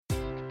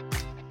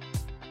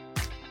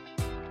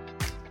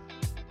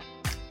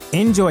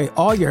Enjoy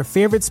all your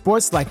favorite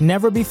sports like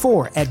never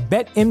before at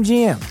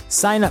BetMGM.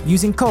 Sign up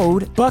using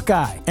code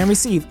Buckeye and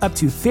receive up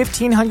to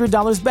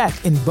 $1,500 back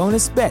in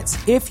bonus bets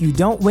if you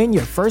don't win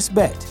your first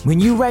bet. When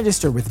you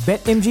register with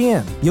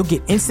BetMGM, you'll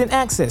get instant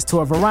access to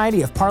a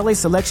variety of parlay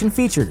selection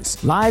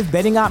features, live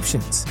betting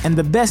options, and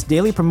the best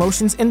daily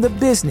promotions in the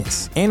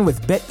business. And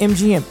with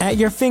BetMGM at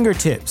your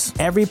fingertips,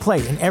 every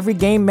play and every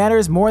game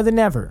matters more than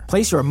ever.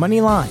 Place your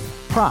money line,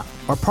 prop,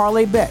 or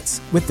parlay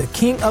bets with the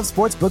king of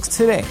sportsbooks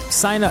today.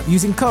 Sign up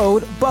using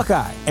code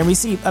Buckeye and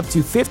receive up to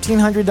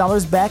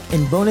 $1,500 back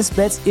in bonus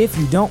bets if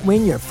you don't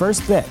win your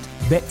first bet.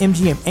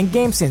 BetMGM and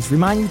GameSense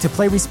remind you to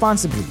play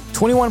responsibly.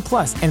 21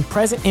 plus and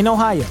present in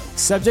Ohio,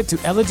 subject to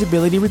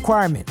eligibility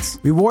requirements.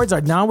 Rewards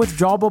are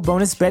non-withdrawable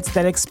bonus bets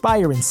that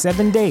expire in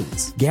 7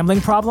 days. Gambling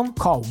problem?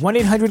 Call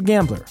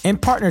 1-800-GAMBLER. In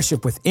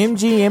partnership with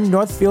MGM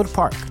Northfield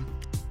Park.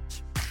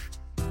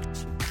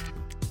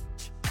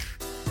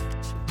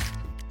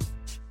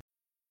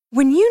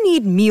 When you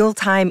need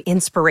mealtime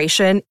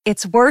inspiration,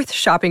 it's worth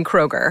shopping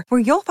Kroger, where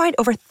you'll find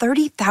over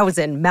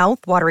 30,000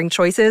 mouth-watering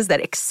choices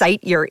that excite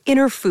your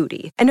inner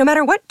foodie. And no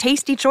matter what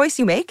tasty choice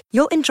you make,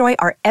 you'll enjoy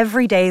our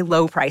everyday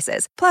low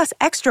prices, plus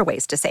extra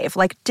ways to save,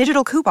 like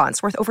digital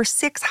coupons worth over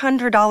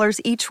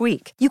 $600 each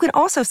week. You can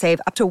also save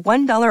up to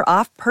 $1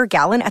 off per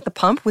gallon at the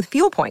pump with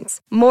fuel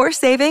points. More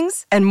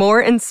savings and more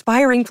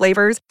inspiring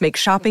flavors make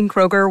shopping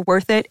Kroger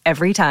worth it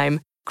every time.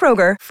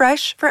 Kroger,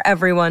 fresh for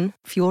everyone.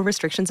 Fuel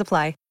restrictions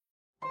apply.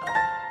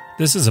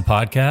 This is a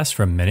podcast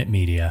from Minute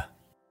Media.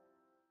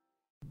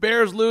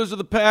 Bears lose to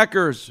the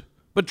Packers,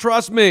 but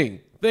trust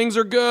me, things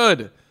are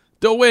good.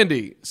 The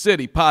Windy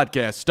City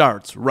podcast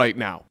starts right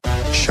now.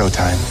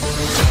 Showtime.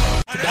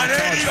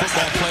 College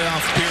football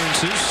playoff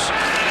appearances.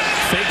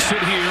 Fakes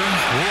it here,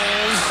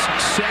 rolls,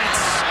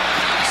 sets,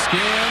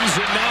 scans,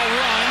 and now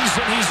runs,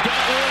 and he's got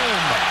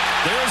room.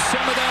 There's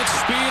some of that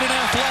speed and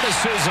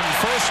athleticism.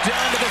 First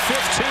down to the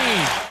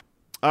 15.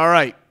 All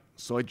right,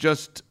 so I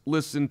just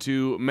listened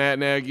to Matt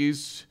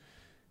Nagy's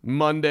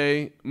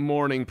Monday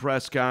morning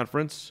press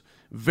conference.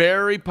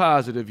 Very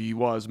positive he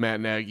was,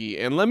 Matt Nagy.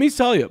 And let me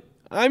tell you,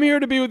 I'm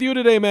here to be with you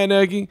today, Matt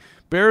Nagy.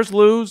 Bears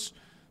lose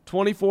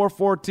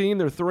 24-14.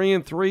 They're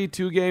 3-3,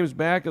 2 games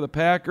back of the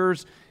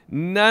Packers.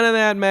 None of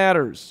that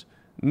matters.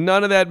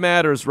 None of that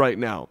matters right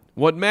now.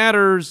 What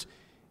matters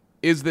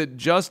is that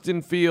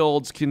Justin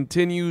Fields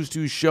continues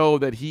to show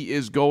that he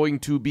is going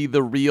to be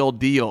the real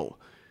deal.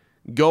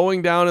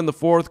 Going down in the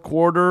fourth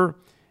quarter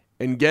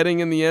and getting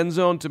in the end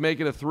zone to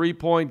make it a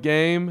 3-point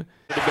game.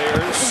 The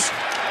Bears,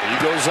 he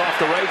goes off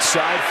the right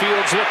side.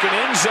 Fields looking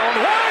end zone,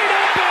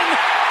 wide open,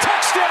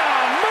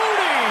 touchdown,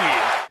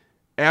 Mooney!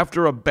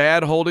 After a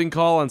bad holding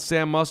call on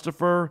Sam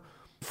Mustipher,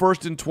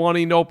 1st and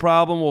 20, no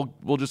problem.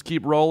 We'll just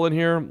keep rolling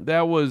here.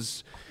 That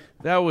was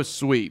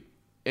sweet.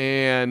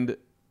 And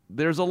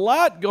there's a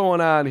lot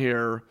going on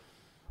here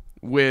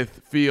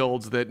with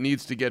Fields that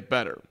needs to get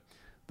better.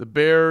 The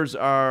Bears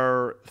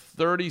are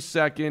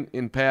 32nd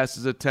in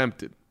passes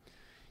attempted.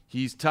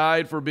 He's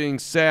tied for being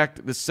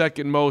sacked the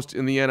second most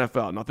in the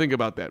NFL. Now think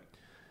about that.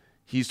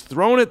 He's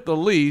thrown it the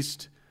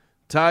least,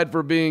 tied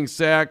for being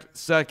sacked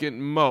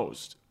second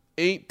most.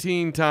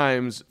 18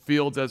 times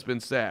Fields has been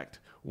sacked,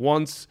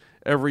 once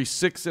every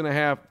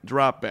 6.5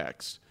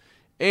 dropbacks.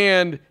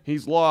 And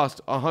he's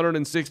lost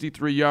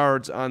 163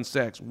 yards on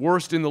sacks,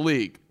 worst in the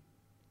league.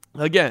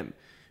 Again,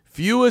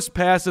 fewest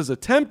passes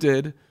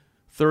attempted,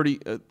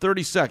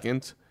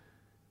 32nd,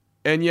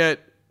 and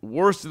yet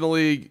worst in the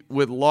league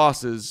with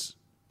losses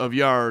of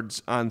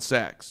yards on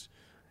sacks.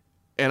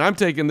 And I'm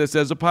taking this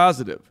as a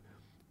positive.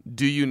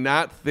 Do you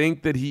not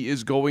think that he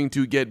is going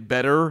to get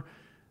better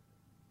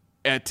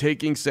at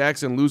taking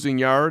sacks and losing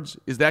yards?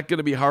 Is that going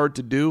to be hard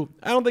to do?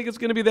 I don't think it's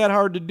going to be that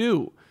hard to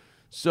do.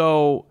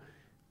 So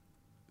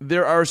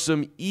there are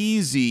some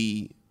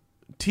easy,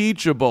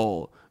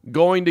 teachable,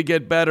 going to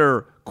get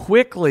better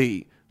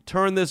quickly,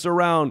 turn this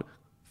around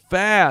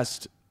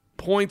fast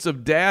points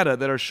of data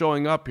that are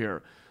showing up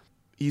here.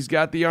 He's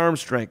got the arm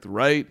strength,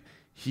 right?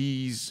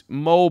 He's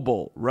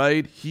mobile,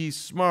 right? He's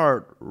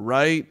smart,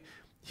 right?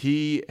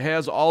 He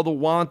has all the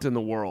want in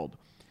the world.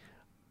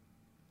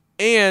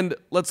 And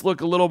let's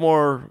look a little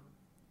more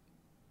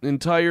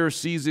entire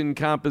season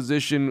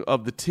composition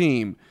of the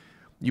team.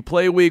 You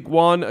play week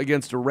 1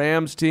 against a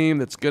Rams team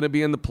that's going to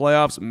be in the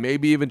playoffs,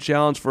 maybe even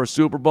challenge for a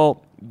Super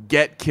Bowl,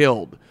 get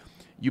killed.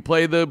 You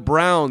play the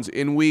Browns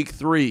in week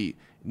 3.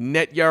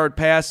 Net yard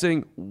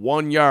passing,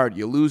 1 yard.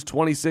 You lose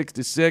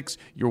 26-6.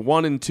 You're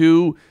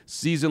 1-2.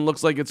 Season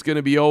looks like it's going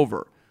to be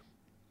over.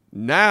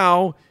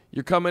 Now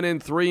you're coming in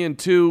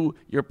 3-2.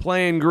 You're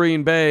playing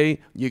Green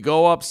Bay. You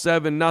go up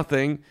 7-0. From the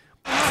 1.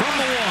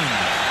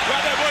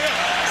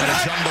 And a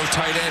jumbo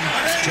tight end.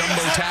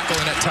 Jumbo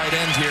tackling at tight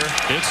end here.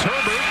 It's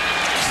Herbert.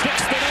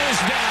 Sticks the nose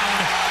down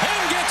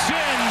and gets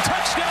in.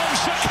 Touchdown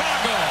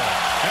Chicago.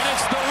 And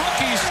it's the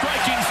rookie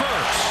striking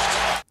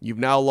first. You've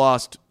now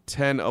lost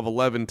 10 of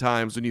 11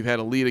 times when you've had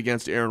a lead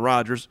against Aaron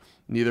Rodgers.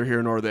 Neither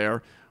here nor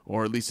there,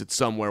 or at least it's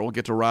somewhere. We'll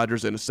get to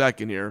Rodgers in a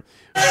second here.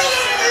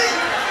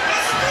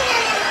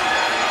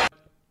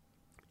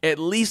 At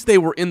least they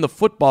were in the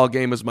football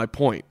game is my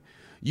point.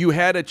 You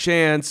had a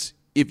chance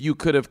if you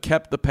could have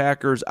kept the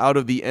Packers out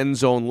of the end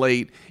zone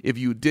late, if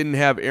you didn't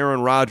have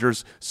Aaron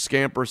Rodgers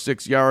scamper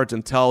 6 yards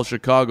and tell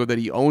Chicago that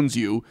he owns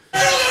you.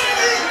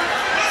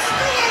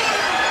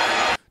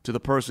 To the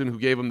person who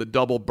gave him the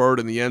double bird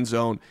in the end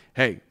zone,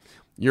 hey,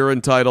 you're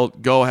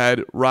entitled. Go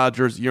ahead.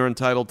 Rodgers, you're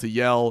entitled to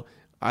yell.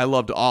 I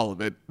loved all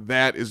of it.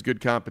 That is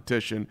good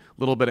competition. A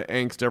little bit of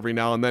angst every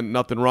now and then.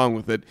 Nothing wrong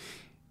with it.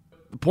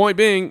 The point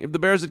being, if the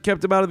Bears had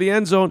kept him out of the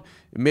end zone,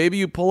 maybe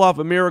you pull off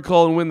a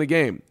miracle and win the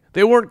game.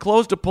 They weren't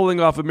close to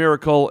pulling off a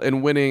miracle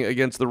and winning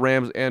against the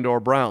Rams and or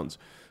Browns.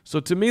 So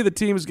to me, the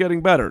team is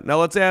getting better. Now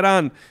let's add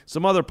on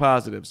some other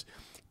positives.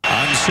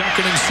 On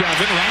 2nd and 7,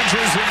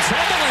 Rodgers in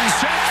trouble and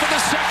sacked for the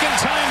second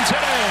time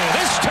today.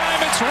 This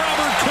time it's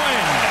Robert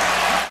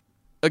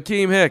Quinn.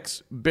 Akeem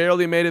Hicks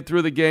barely made it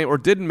through the game, or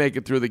didn't make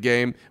it through the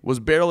game, was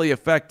barely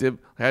effective,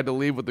 had to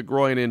leave with the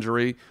groin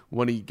injury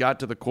when he got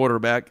to the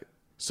quarterback.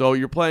 So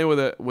you're playing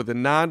with a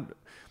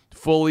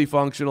non-fully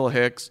functional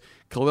Hicks.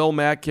 Khalil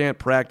Mack can't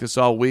practice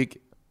all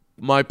week.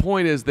 My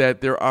point is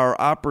that there are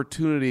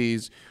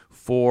opportunities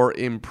for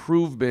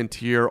improvement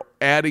here,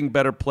 adding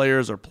better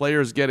players or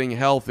players getting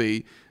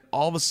healthy.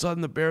 All of a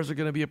sudden, the Bears are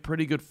going to be a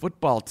pretty good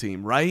football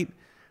team, right?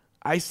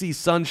 I see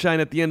sunshine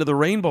at the end of the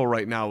rainbow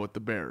right now with the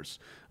Bears.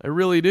 I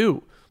really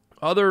do.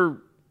 Other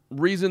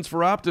reasons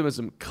for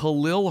optimism.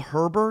 Khalil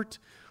Herbert.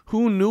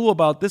 Who knew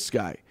about this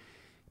guy?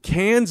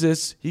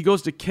 Kansas, he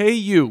goes to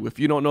KU, if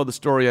you don't know the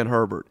story on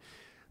Herbert.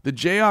 The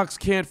Jayhawks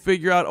can't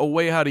figure out a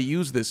way how to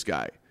use this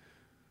guy.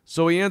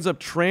 So he ends up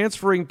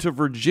transferring to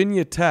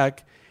Virginia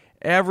Tech,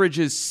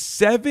 averages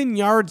 7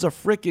 yards a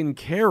frickin'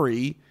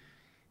 carry,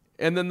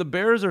 and then the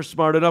Bears are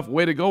smart enough,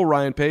 way to go,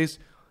 Ryan Pace,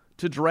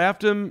 to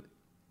draft him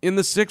in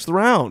the 6th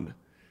round.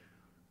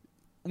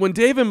 When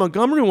David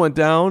Montgomery went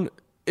down,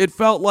 it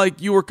felt like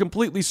you were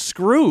completely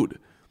screwed.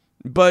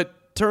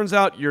 But turns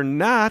out you're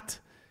not.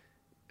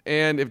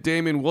 And if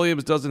Damian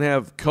Williams doesn't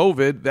have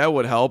COVID, that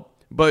would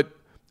help. But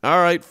all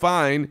right,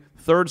 fine.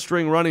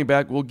 3rd-string running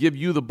back will give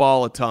you the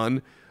ball a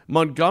ton.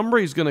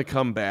 Montgomery's going to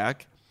come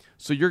back.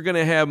 So you're going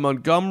to have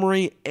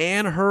Montgomery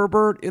and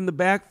Herbert in the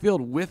backfield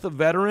with a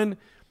veteran.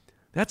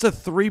 That's a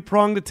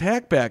 3-pronged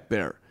attack back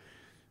there.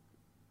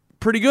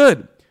 Pretty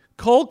good.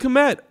 Cole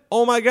Kmet,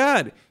 oh my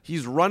God.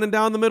 He's running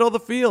down the middle of the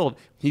field.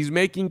 He's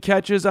making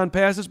catches on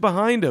passes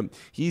behind him.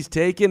 He's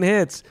taking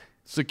hits,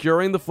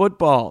 securing the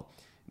football.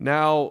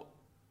 Now,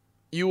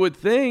 you would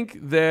think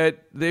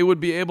that they would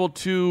be able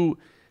to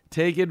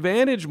take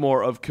advantage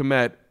more of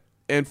Kmet,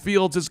 and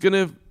Fields is going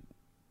to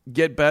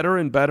get better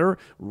and better,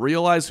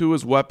 realize who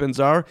his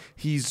weapons are.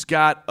 He's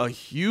got a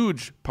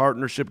huge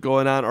partnership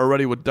going on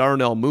already with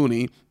Darnell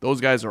Mooney. Those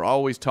guys are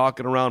always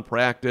talking around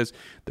practice.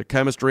 The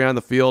chemistry on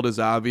the field is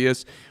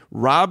obvious.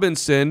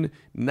 Robinson,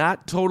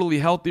 not totally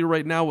healthy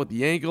right now with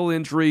the ankle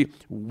injury.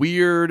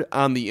 Weird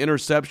on the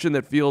interception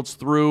that Fields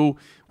threw.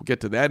 We'll get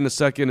to that in a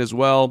second as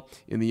well.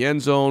 In the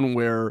end zone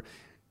where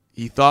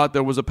he thought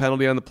there was a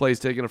penalty on the play. He's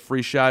taking a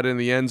free shot in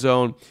the end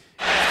zone.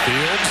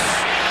 Fields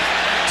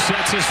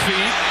sets his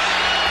feet.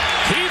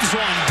 Heaves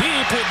one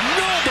deep with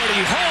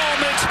nobody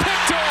home. It's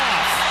picked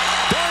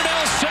off.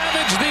 Darnell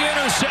Savage, the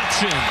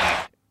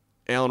interception.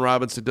 Allen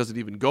Robinson doesn't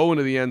even go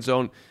into the end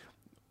zone.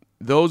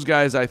 Those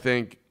guys, I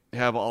think,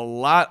 have a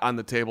lot on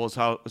the table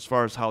as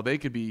far as how they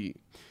could be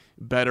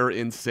better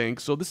in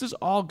sync. So this is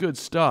all good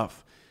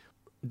stuff.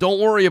 Don't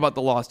worry about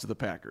the loss to the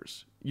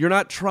Packers. You're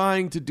not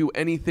trying to do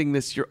anything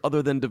this year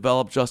other than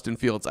develop Justin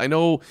Fields. I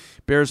know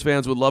Bears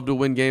fans would love to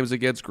win games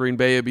against Green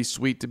Bay. It'd be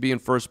sweet to be in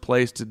first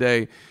place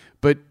today.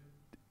 But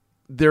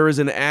there is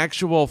an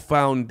actual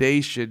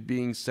foundation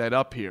being set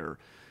up here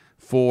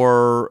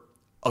for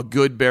a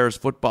good Bears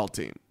football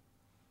team.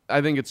 I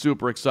think it's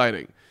super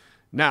exciting.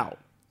 Now,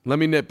 let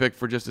me nitpick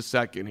for just a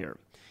second here.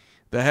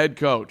 The head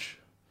coach,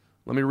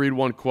 let me read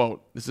one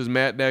quote. This is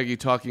Matt Nagy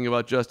talking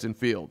about Justin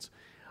Fields.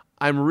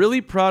 I'm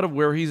really proud of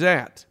where he's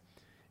at.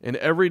 And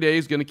every day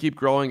he's going to keep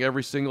growing.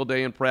 Every single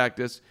day in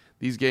practice,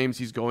 these games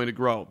he's going to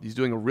grow. He's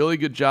doing a really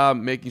good job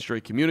making sure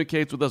he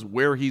communicates with us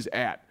where he's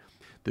at.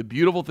 The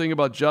beautiful thing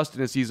about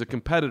Justin is he's a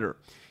competitor.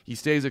 He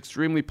stays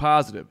extremely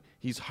positive.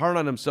 He's hard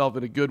on himself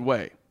in a good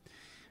way.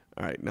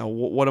 All right, now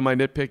what am I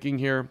nitpicking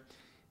here?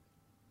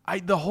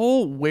 The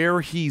whole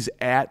where he's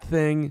at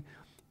thing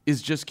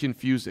is just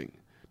confusing.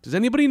 Does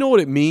anybody know what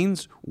it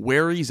means,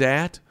 where he's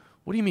at?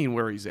 What do you mean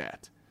where he's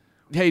at?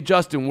 Hey,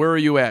 Justin, where are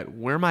you at?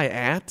 Where am I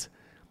at?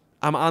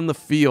 I'm on the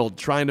field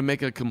trying to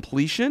make a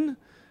completion.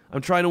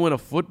 I'm trying to win a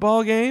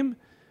football game.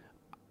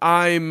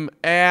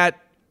 I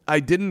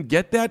didn't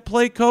get that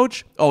play,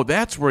 coach. Oh,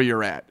 that's where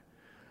you're at.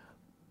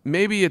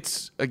 Maybe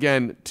it's,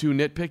 again, too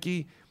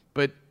nitpicky,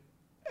 but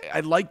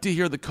I'd like to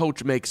hear the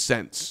coach make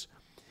sense.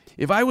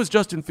 If I was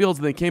Justin Fields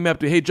and they came up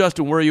to, hey,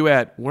 Justin, where are you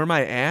at? Where am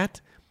I at?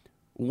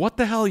 What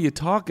the hell are you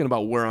talking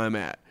about where I'm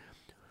at?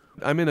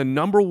 I'm in a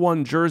number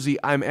 1 jersey.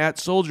 I'm at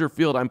Soldier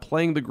Field. I'm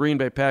playing the Green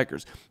Bay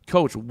Packers.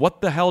 Coach,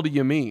 what the hell do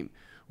you mean?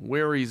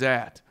 Where he's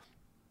at?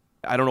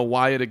 I don't know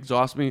why it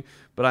exhausts me,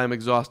 but I'm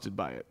exhausted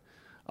by it.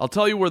 I'll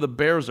tell you where the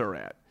Bears are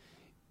at.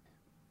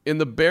 In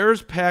the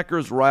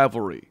Bears-Packers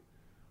rivalry,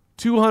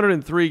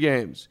 203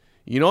 games.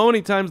 You know how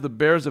many times the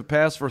Bears have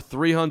passed for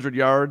 300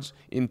 yards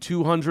in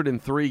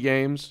 203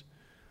 games?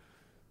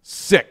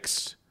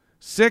 6.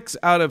 6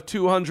 out of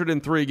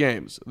 203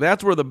 games.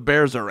 That's where the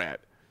Bears are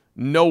at.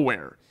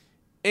 Nowhere.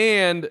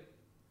 And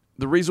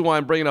the reason why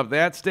I'm bringing up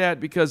that stat,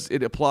 because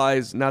it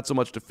applies not so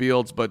much to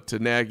Fields, but to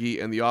Nagy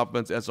and the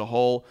offense as a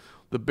whole.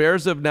 The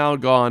Bears have now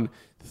gone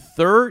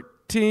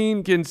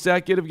 13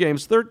 consecutive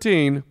games,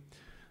 13,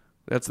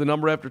 that's the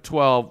number after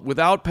 12,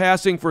 without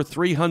passing for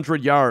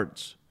 300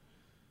 yards.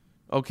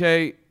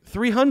 Okay,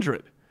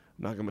 300.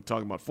 I'm not going to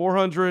talk about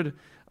 400.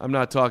 I'm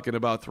not talking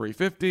about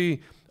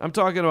 350. I'm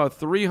talking about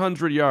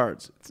 300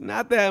 yards. It's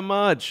not that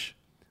much.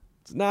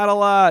 It's not a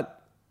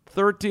lot.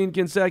 13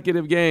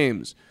 consecutive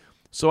games.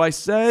 So I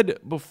said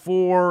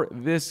before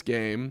this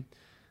game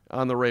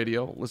on the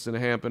radio, listen to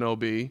Hamp and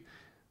OB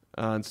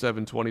on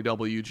 720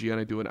 WGN.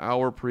 I do an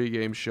hour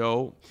pregame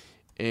show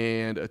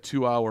and a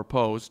 2-hour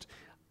post.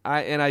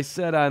 I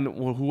said on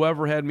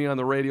whoever had me on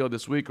the radio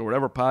this week or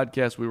whatever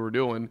podcast we were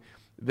doing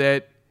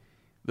that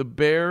the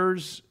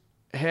Bears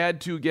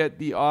had to get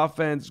the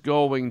offense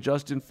going.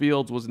 Justin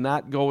Fields was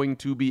not going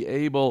to be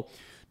able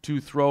to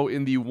throw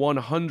in the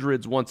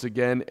 100s once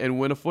again and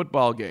win a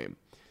football game.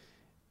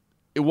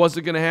 It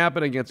wasn't going to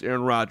happen against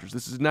Aaron Rodgers.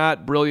 This is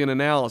not brilliant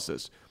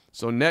analysis.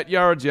 So net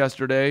yards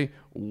yesterday,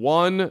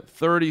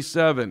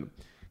 137.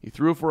 He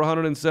threw for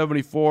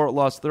 174,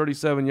 lost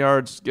 37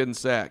 yards, getting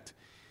sacked.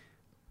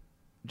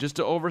 Just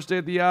to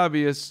overstate the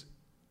obvious,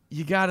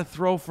 you got to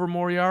throw for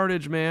more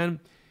yardage, man.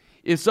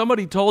 If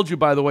somebody told you,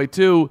 by the way,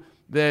 too,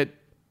 that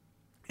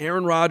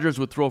Aaron Rodgers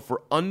would throw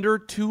for under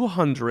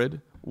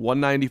 200,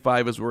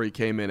 195 is where he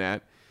came in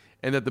at,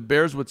 and that the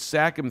Bears would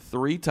sack him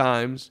 3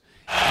 times.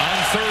 On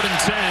 3rd and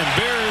 10,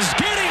 Bears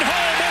getting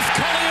home with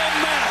Khalil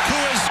Mack, who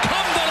has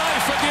come to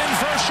life again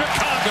for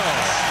Chicago.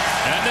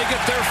 And they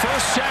get their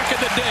first sack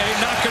of the day,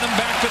 knocking them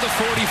back to the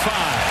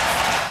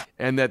 45.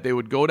 And that they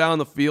would go down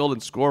the field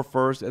and score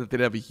first, and that they'd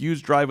have a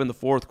huge drive in the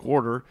 4th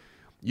quarter.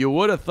 You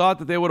would have thought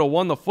that they would have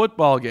won the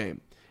football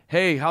game.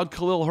 Hey, how'd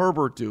Khalil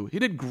Herbert do? He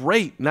did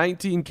great.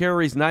 19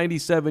 carries,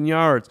 97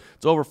 yards.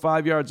 It's over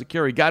 5 yards a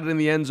carry. Got it in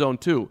the end zone,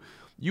 too.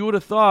 You would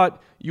have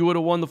thought you would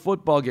have won the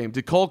football game.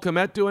 Did Cole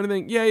Kmet do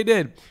anything? Yeah, he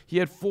did. He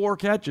had 4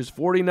 catches,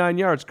 49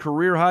 yards,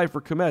 career high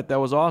for Kmet. That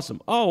was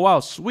awesome. Oh, wow,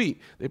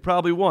 sweet. They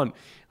probably won.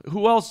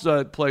 Who else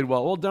played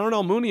well? Well,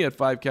 Darnell Mooney had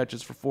 5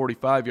 catches for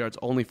 45 yards.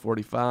 Only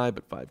 45,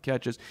 but 5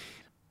 catches.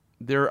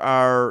 There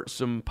are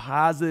some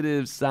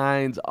positive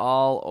signs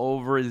all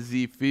over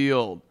the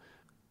field.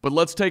 But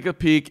let's take a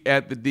peek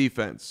at the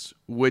defense,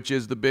 which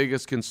is the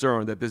biggest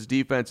concern, that this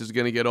defense is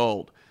going to get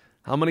old.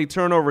 How many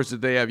turnovers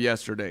did they have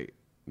yesterday?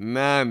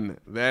 None.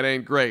 That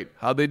ain't great.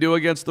 How'd they do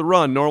against the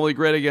run? Normally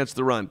great against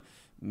the run.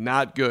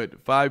 Not good.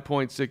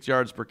 5.6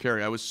 yards per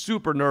carry. I was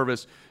super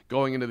nervous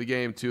going into the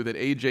game, too, that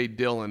A.J.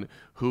 Dillon,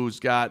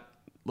 who's got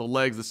the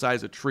legs the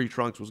size of tree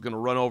trunks, was going to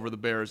run over the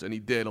Bears, and he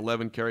did.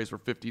 11 carries for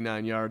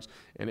 59 yards,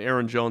 and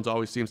Aaron Jones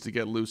always seems to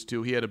get loose,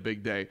 too. He had a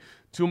big day.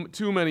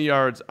 Too many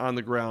yards on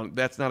the ground.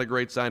 That's not a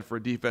great sign for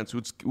a defense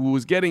who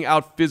was getting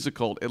out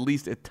physical, at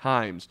least at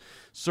times.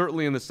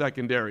 Certainly in the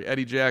secondary.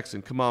 Eddie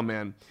Jackson, come on,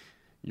 man.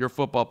 You're a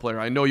football player.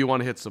 I know you want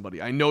to hit somebody.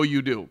 I know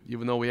you do,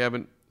 even though we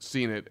haven't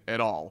seen it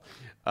at all.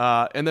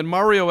 And then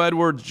Mario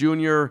Edwards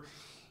Jr.,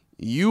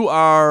 you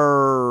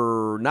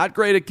are not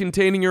great at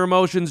containing your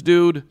emotions,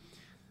 dude.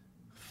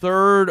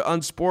 3rd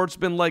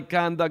unsportsmanlike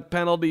conduct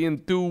penalty in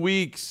 2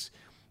 weeks.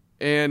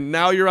 And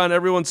now you're on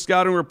everyone's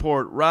scouting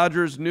report.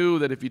 Rodgers knew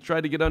that if you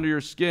tried to get under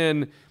your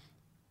skin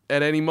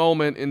at any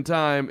moment in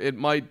time, it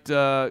might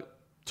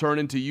turn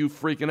into you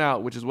freaking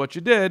out, which is what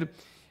you did.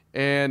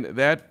 And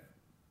that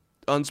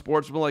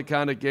unsportsmanlike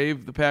conduct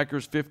gave the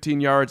Packers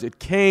 15 yards. It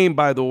came,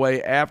 by the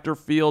way, after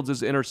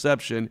Fields'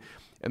 interception,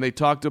 and they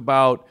talked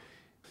about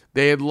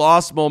they had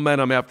lost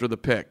momentum after the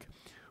pick.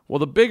 Well,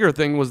 the bigger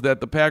thing was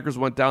that the Packers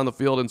went down the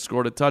field and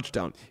scored a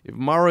touchdown. If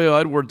Mario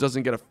Edwards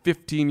doesn't get a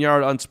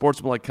 15-yard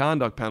unsportsmanlike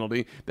conduct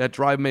penalty, that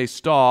drive may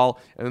stall,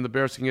 and then the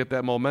Bears can get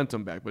that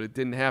momentum back. But it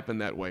didn't happen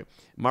that way.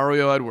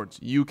 Mario Edwards,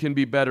 you can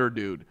be better,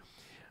 dude.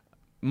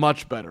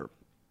 Much better.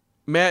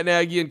 Matt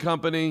Nagy and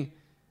company,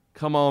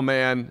 come on,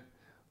 man.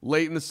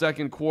 Late in the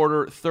 2nd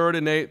quarter, 3rd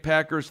and 8,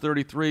 Packers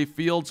 33.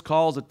 Fields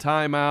calls a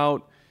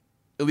timeout.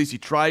 At least he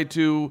tried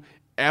to.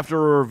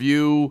 After a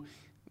review,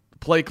 the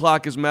play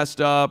clock is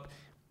messed up.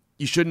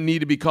 You shouldn't need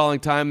to be calling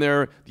time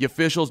there. The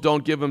officials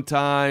don't give him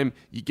time.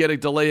 You get a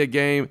delay a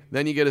game,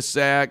 then you get a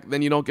sack,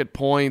 then you don't get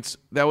points.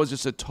 That was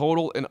just a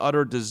total and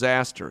utter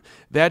disaster.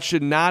 That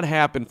should not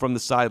happen from the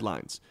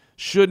sidelines.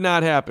 Should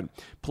not happen.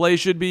 Play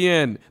should be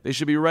in. They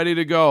should be ready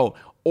to go.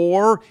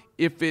 Or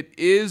if it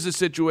is a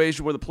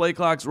situation where the play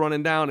clock's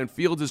running down and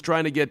Fields is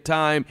trying to get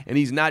time and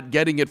he's not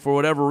getting it for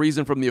whatever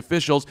reason from the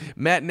officials,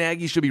 Matt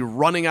Nagy should be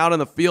running out on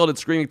the field and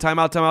screaming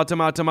timeout, timeout,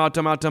 timeout, timeout,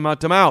 timeout, timeout,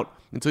 timeout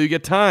until you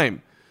get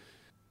time.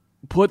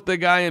 Put the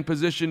guy in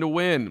position to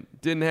win.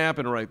 Didn't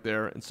happen right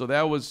there. And so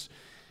that was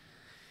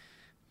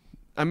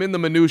I'm in the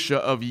minutia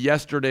of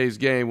yesterday's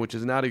game, which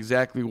is not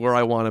exactly where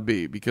I want to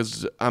be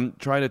because I'm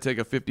trying to take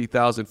a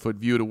 50,000-foot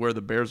view to where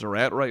the Bears are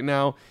at right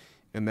now,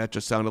 and that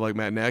just sounded like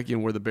Matt Nagy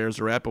and where the Bears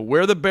are at. But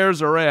where the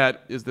Bears are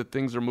at is that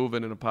things are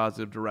moving in a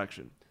positive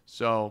direction.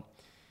 So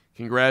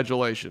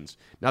congratulations.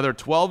 Now they're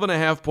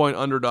 12.5-point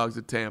underdogs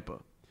at Tampa.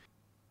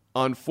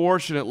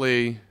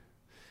 Unfortunately,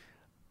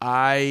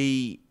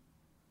 I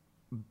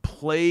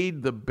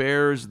played the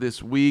Bears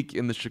this week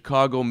in the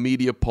Chicago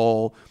media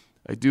poll.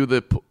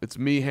 It's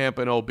me, Hamp,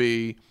 and OB,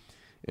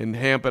 and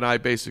Hamp and I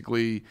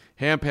basically,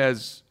 Hamp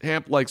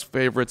likes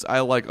favorites, I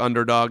like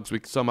underdogs.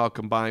 We somehow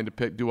combined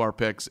to do our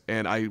picks,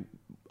 and I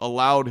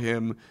allowed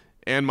him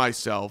and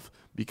myself,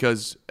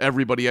 because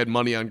everybody had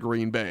money on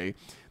Green Bay,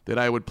 that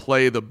I would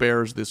play the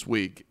Bears this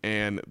week,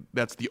 and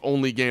that's the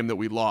only game that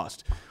we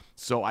lost.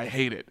 So I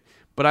hate it.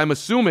 But I'm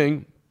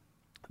assuming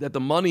that the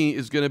money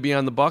is going to be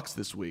on the Bucs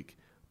this week.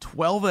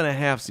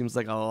 12.5 seems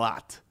like a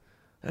lot.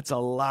 That's a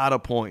lot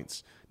of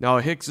points. Now,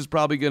 Hicks is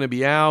probably going to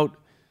be out.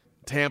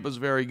 Tampa's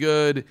very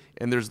good,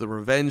 and there's the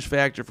revenge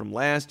factor from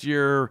last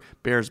year.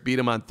 Bears beat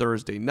them on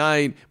Thursday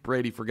night.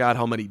 Brady forgot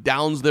how many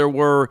downs there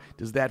were.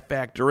 Does that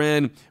factor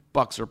in?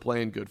 Bucs are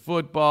playing good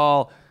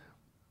football.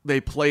 They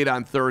played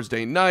on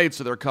Thursday night,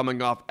 so they're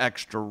coming off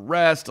extra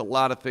rest. A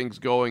lot of things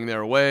going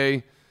their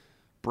way.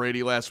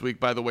 Brady last week,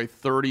 by the way,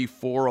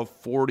 34 of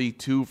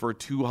 42 for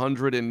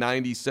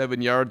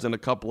 297 yards and a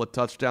couple of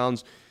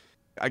touchdowns.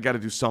 I got to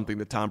do something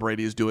that Tom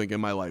Brady is doing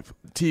in my life.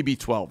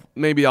 TB12.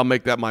 Maybe I'll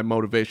make that my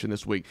motivation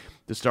this week,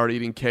 to start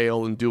eating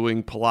kale and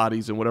doing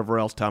Pilates and whatever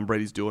else Tom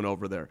Brady's doing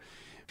over there.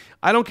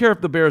 I don't care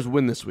if the Bears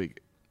win this week.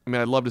 I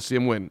mean, I'd love to see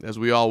them win, as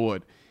we all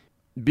would.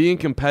 Being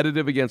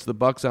competitive against the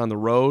Bucs on the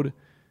road,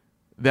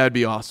 that'd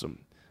be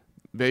awesome.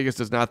 Vegas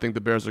does not think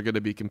the Bears are going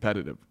to be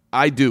competitive.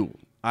 I do.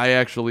 I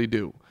actually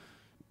do.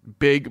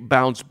 Big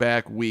bounce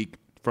back week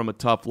from a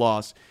tough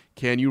loss.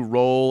 Can you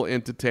roll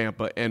into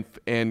Tampa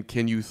and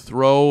can you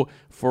throw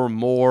for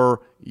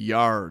more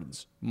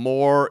yards,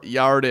 more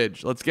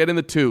yardage? Let's get in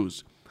the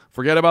twos.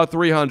 Forget about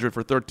 300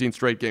 for 13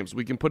 straight games.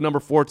 We can put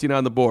number 14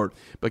 on the board,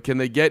 but can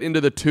they get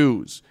into the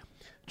twos?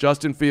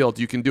 Justin Fields,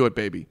 you can do it,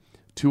 baby.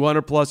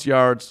 200-plus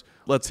yards.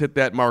 Let's hit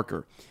that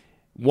marker.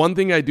 One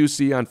thing I do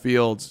see on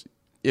Fields,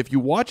 if you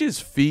watch his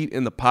feet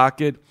in the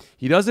pocket,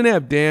 he doesn't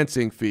have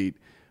dancing feet,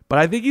 but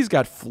I think he's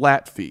got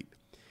flat feet.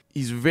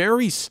 He's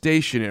very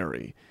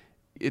stationary.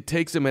 It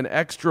takes him an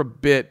extra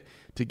bit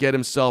to get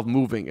himself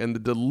moving, and the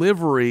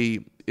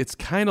delivery, it's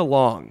kind of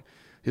long.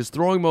 His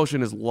throwing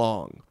motion is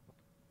long.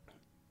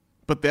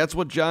 But that's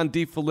what John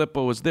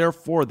DeFilippo is there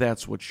for.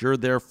 That's what you're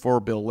there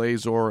for, Bill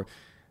Lazor.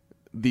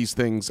 These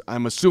things,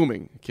 I'm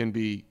assuming, can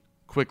be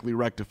quickly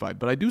rectified.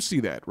 But I do see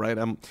that, right?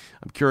 I'm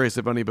curious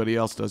if anybody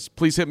else does.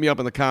 Please hit me up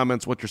in the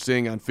comments what you're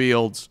seeing on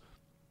Fields.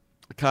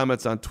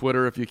 Comments on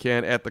Twitter if you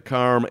can, at the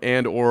Carm,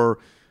 and or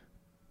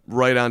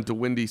right on to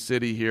Windy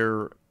City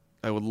here.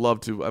 I would love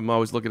to. I'm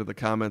always looking at the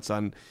comments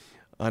on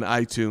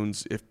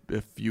iTunes.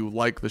 If you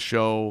like the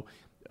show,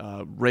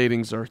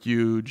 ratings are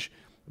huge.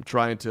 I'm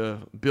trying to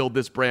build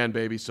this brand,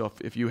 baby. So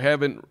if you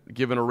haven't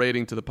given a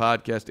rating to the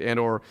podcast and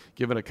or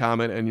given a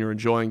comment and you're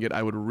enjoying it,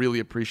 I would really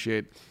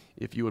appreciate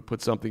if you would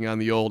put something on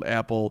the old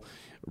Apple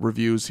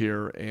reviews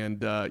here.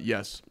 And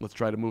yes, let's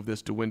try to move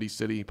this to Windy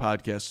City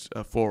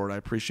podcast forward. I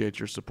appreciate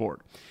your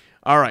support.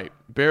 All right,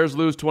 Bears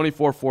lose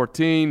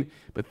 24-14,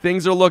 but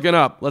things are looking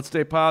up. Let's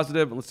stay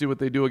positive. Let's see what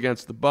they do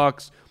against the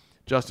Bucs.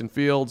 Justin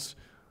Fields,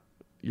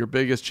 your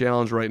biggest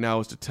challenge right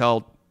now is to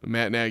tell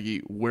Matt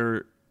Nagy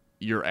where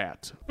you're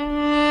at.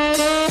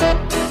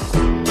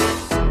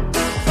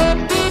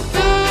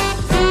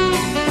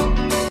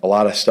 A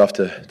lot of stuff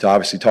to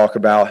obviously talk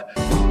about.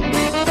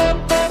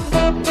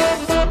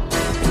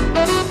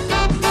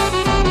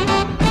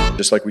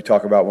 Just like we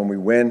talk about when we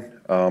win,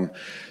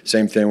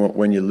 same thing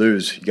when you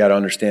lose. You got to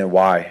understand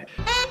why.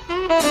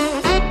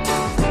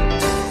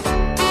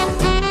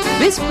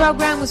 This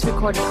program was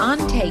recorded on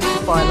tape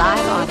for a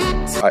live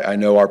audience. I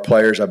know our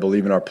players. I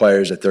believe in our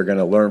players that they're going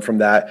to learn from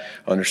that,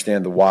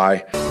 understand the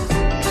why.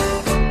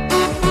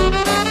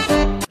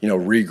 You know,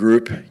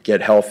 regroup,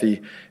 get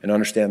healthy, and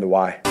understand the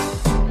why.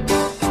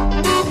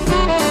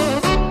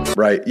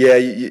 Right? Yeah,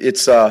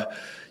 it's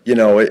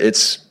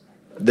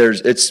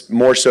it's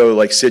more so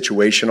like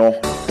situational.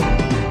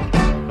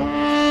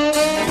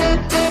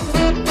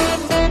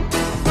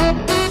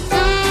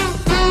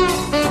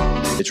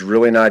 It's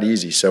really not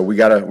easy. So we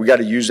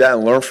gotta use that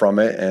and learn from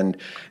it and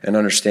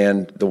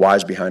understand the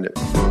whys behind it.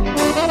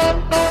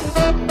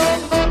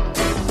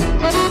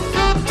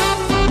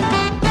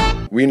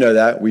 We know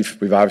that.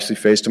 We've obviously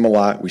faced him a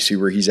lot. We see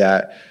where he's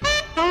at.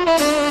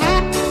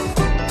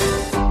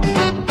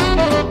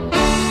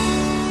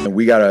 And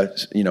we gotta,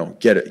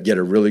 get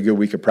a really good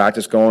week of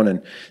practice going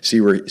and see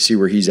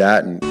where he's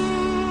at. And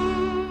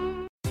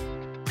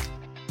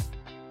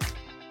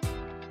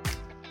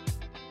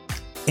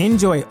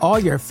Enjoy all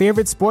your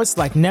favorite sports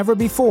like never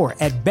before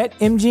at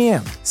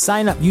BetMGM.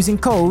 Sign up using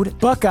code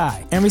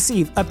Buckeye and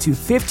receive up to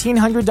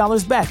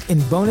 $1,500 back in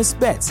bonus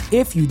bets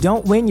if you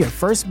don't win your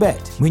first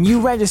bet. When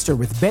you register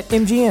with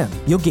BetMGM,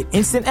 you'll get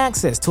instant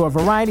access to a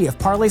variety of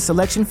parlay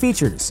selection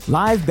features,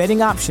 live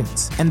betting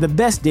options, and the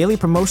best daily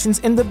promotions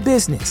in the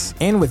business.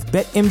 And with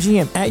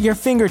BetMGM at your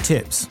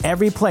fingertips,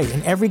 every play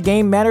and every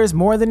game matters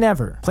more than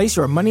ever. Place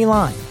your money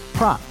line,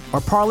 prop, or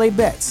parlay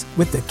bets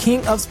with the king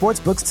of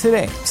sportsbooks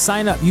today.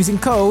 Sign up using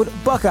code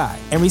Buckeye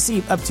and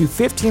receive up to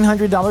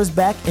 $1,500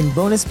 back in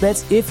bonus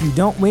bets if you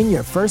don't win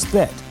your first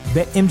bet.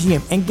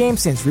 BetMGM and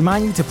GameSense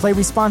remind you to play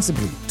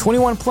responsibly.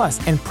 21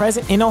 plus and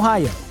present in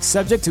Ohio,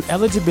 subject to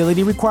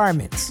eligibility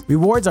requirements.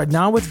 Rewards are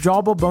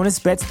non-withdrawable bonus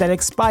bets that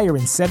expire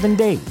in 7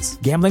 days.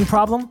 Gambling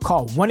problem?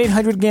 Call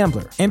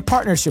 1-800-GAMBLER in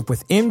partnership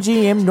with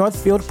MGM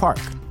Northfield Park.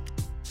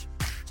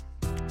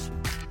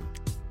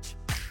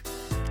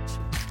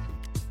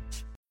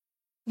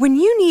 When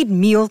you need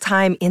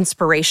mealtime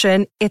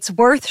inspiration, it's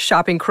worth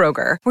shopping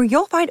Kroger, where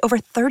you'll find over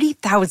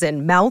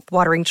 30,000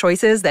 mouth-watering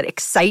choices that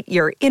excite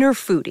your inner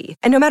foodie.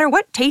 And no matter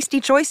what tasty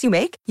choice you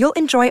make, you'll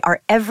enjoy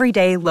our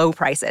everyday low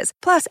prices,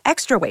 plus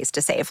extra ways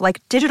to save,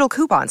 like digital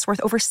coupons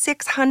worth over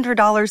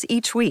 $600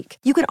 each week.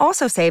 You can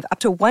also save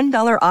up to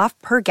 $1 off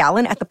per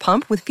gallon at the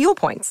pump with fuel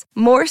points.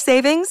 More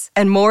savings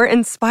and more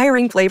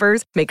inspiring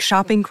flavors make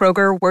shopping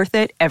Kroger worth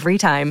it every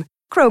time.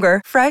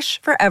 Kroger,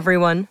 fresh for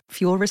everyone.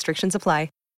 Fuel restrictions apply.